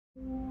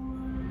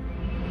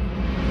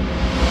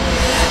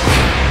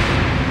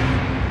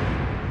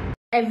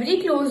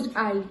Every closed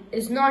eye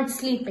is not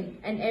sleeping,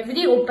 and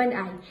every open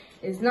eye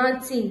is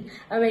not seen.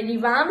 A very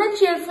warm and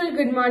cheerful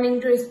good morning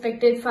to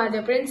respected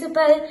Father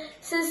Principal,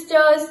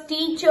 sisters,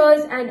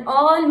 teachers, and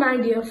all my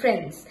dear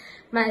friends.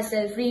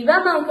 Myself,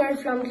 Riva Mankar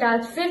from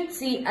class 5th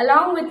C,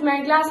 along with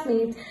my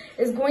classmates,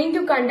 is going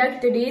to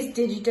conduct today's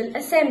digital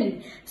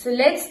assembly. So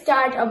let's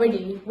start our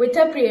day with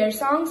a prayer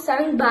song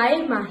sung by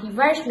Mahi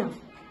Vaishnav.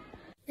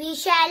 We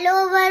shall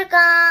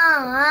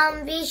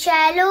overcome, we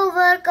shall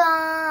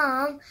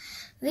overcome.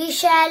 We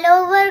shall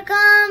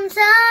overcome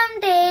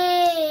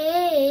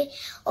someday.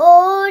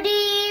 Oh,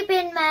 deep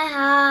in my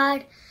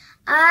heart,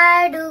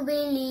 I do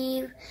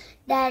believe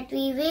that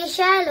we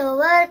shall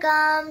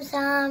overcome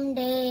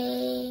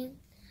someday.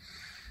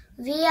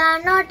 We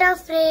are not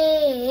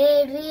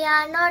afraid, we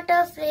are not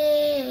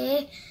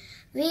afraid.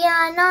 We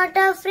are not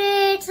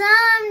afraid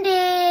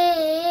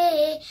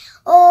someday.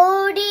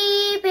 Oh,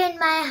 deep in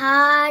my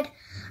heart,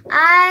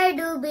 I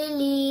do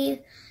believe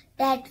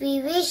that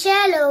we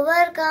shall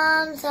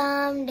overcome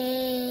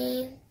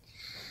someday.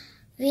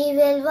 We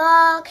will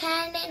walk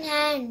hand in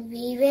hand,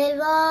 we will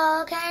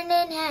walk hand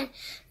in hand,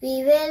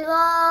 we will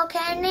walk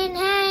hand in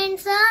hand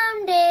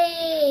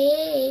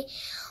someday.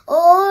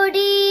 Oh,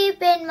 deep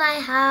in my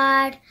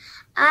heart,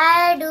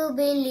 I do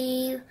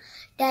believe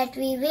that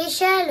we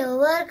shall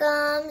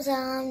overcome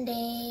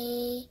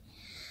someday.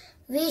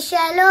 We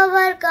shall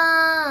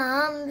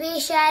overcome, we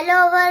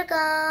shall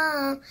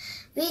overcome.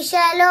 We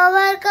shall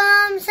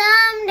overcome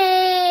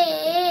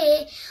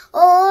someday.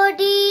 Oh,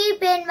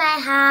 deep in my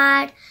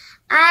heart,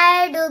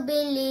 I do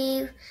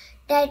believe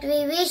that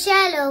we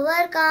shall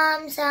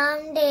overcome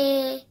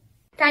someday.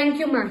 Thank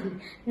you, Mahi.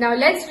 Now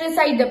let's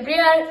recite the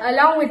prayer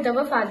along with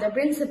our Father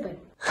Principal.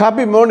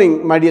 Happy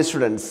morning, my dear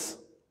students.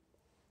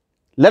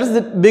 Let us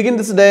begin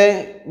this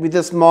day with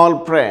a small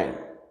prayer.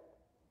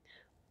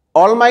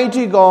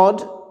 Almighty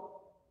God,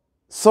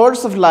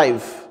 source of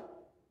life,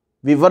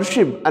 we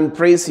worship and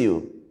praise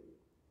you.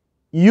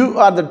 You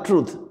are the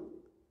truth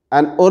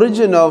and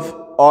origin of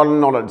all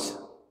knowledge.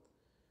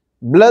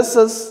 Bless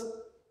us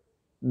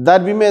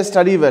that we may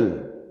study well,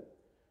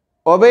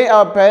 obey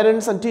our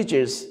parents and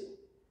teachers,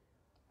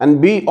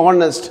 and be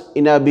honest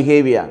in our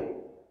behavior.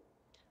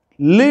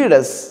 Lead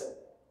us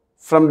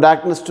from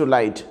darkness to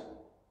light.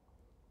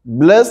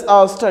 Bless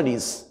our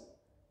studies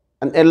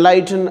and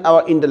enlighten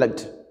our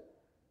intellect.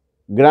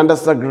 Grant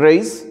us the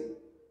grace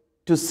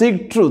to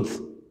seek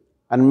truth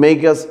and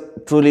make us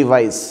truly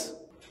wise.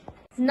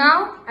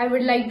 Now, I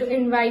would like to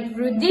invite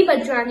Ruddhi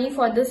Bachwani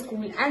for the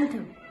school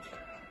anthem.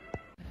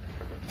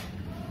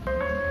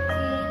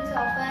 Scenes of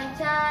a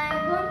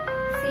childhood,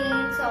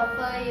 scenes of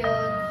a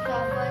youth,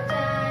 of a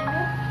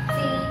childhood,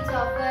 scenes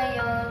of a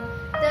youth.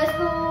 The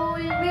school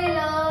we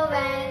love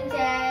and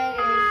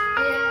cherish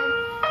dear.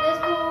 The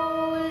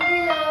school we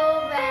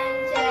love and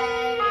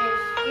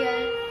cherish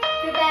dear.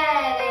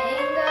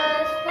 Preparing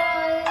us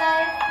for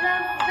life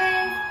of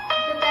ways.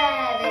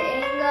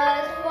 Preparing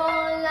us for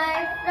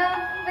life of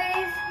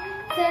ways.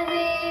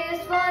 St.Xavier's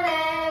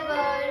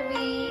forever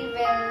we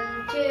will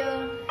cheer.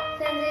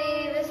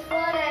 St.Xavier's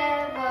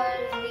forever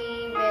we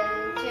will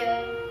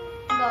cheer.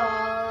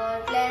 God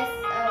bless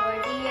our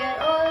dear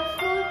old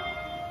school.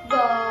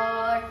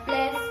 God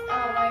bless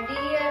our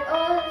dear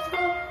old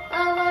school.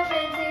 Our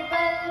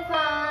principal,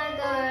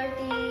 father,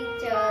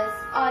 teachers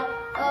all.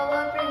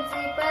 Our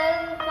principal,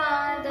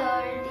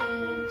 father,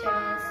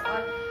 teachers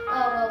all.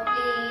 Our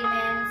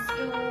playmates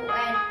too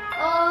and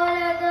all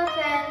other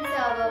friends.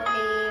 Our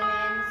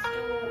playmates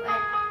too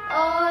and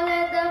all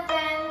other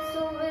friends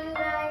who will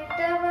write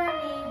our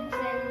names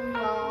in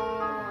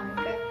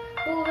mantra.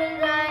 Who will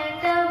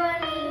write our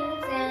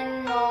names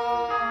in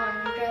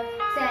mantra.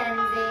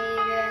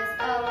 St.Xavier's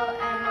our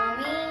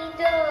meet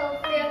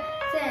of fear.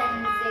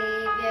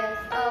 St.Xavier's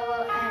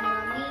our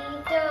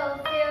meet of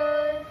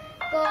fear.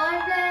 God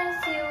bless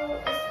you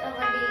is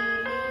our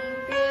daily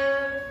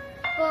prayer.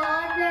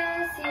 God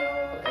bless you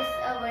is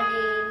our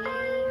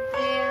daily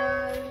prayer.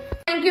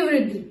 Thank you,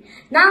 Ruddhi.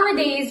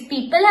 Nowadays,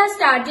 people have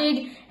started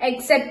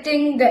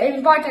accepting the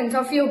importance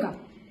of yoga.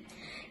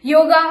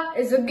 Yoga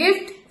is a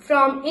gift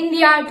from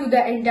India to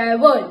the entire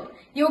world.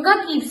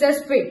 Yoga keeps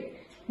us fit.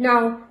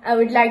 Now, I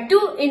would like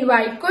to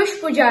invite Kush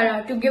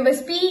Pujara to give a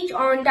speech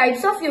on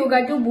types of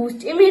yoga to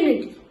boost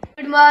immunity.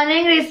 Good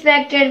morning,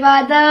 respected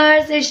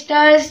fathers,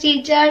 sisters,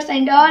 teachers,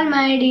 and all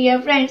my dear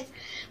friends.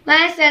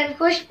 Myself,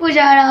 Kush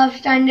Pujara of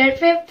Standard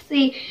 5th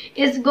C,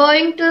 is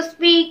going to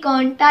speak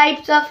on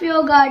types of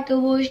yoga to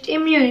boost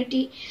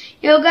immunity.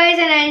 Yoga is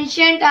an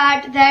ancient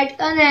art that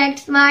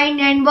connects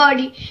mind and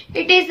body.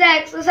 It is the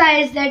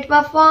exercise that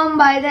performed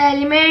by the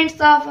elements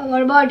of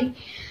our body.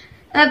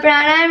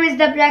 Pranayama is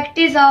the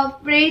practice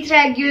of breath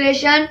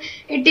regulation.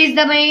 It is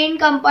the main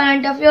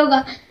component of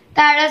yoga.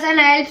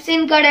 Tadasana helps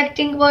in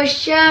correcting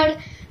posture.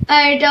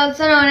 It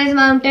also known as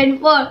mountain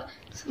pose.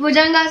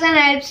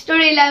 Bhujangasana helps to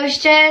relieve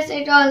stress.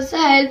 It also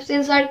helps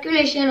in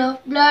circulation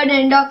of blood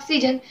and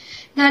oxygen.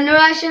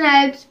 Dhanurasana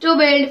helps to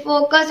build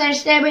focus and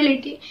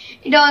stability.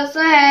 It also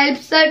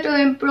helps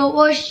to improve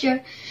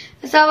posture.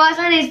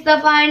 Savasana is the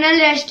final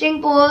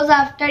resting pose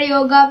after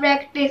yoga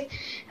practice.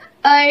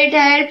 It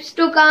helps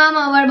to calm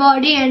our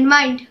body and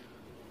mind.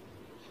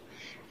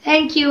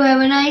 Thank you.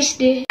 Have a nice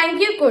day.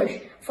 Thank you, Kush,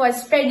 for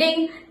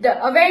spreading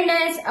the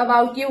awareness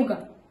about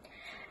yoga.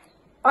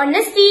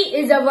 Honesty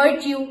is a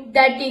virtue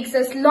that takes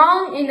us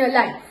long in a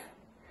life.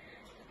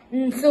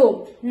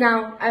 So,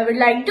 now I would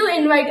like to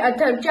invite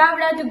Atharv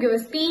Chavda to give a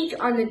speech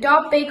on the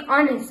topic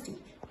honesty.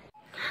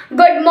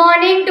 Good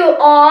morning to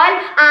all.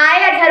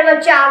 I,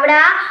 Atharv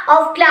Chavda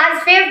of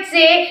class 5th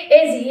C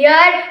is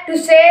here to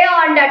say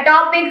on the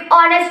topic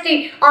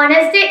honesty.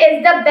 Honesty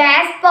is the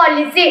best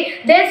policy.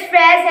 This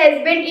phrase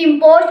has been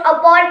imposed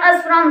upon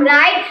us from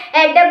right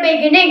at the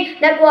beginning.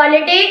 The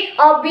quality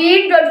of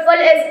being truthful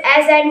is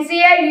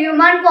essential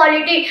human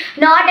quality.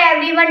 Not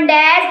everyone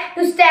dares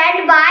to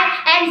stand by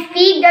and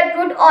speak the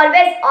truth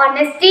always.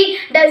 Honesty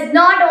does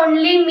not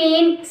only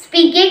mean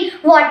speaking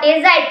what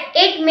is right.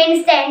 It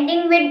means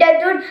standing with the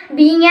truth.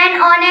 Being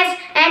an honest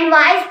and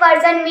wise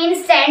person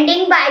means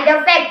standing by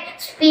the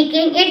fact,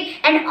 speaking it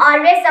and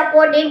always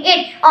supporting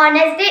it.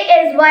 Honesty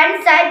is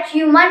one such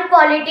human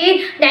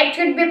quality that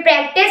should be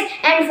practiced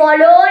and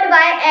followed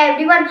by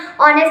everyone.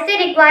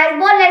 Honesty requires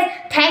boldness.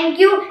 Thank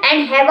you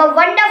and have a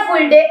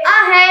wonderful day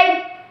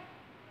ahead.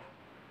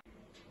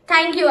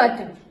 Thank you,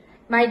 Atharv.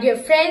 My dear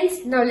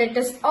friends, now let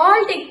us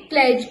all take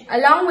pledge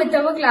along with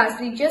our class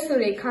teacher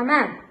Surekha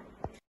ma'am.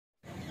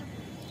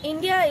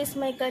 India is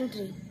my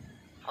country.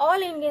 All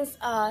Indians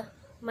are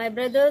my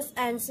brothers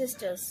and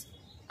sisters.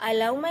 I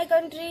love my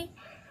country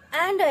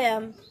and I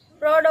am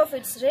proud of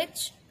its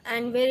rich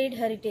and varied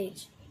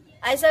heritage.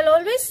 I shall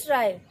always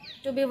strive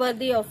to be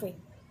worthy of it.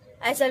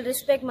 I shall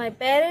respect my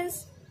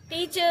parents,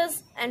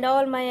 teachers and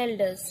all my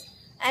elders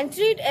and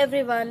treat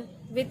everyone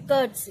with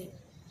courtesy.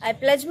 I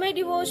pledge my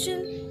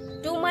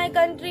devotion to my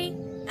country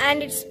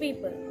and its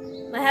people.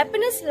 My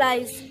happiness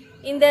lies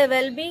in their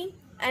well-being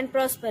and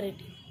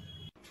prosperity.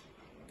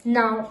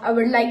 Now, I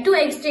would like to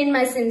extend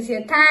my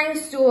sincere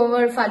thanks to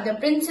our Father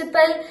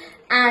Principal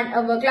and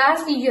our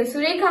class teacher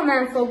Surekha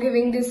ma'am for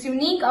giving this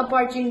unique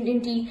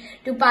opportunity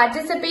to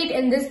participate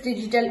in this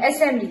digital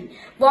assembly.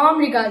 Warm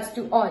regards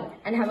to all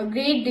and have a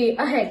great day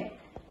ahead.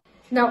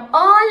 Now,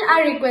 all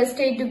are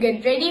requested to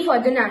get ready for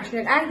the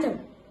national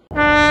anthem.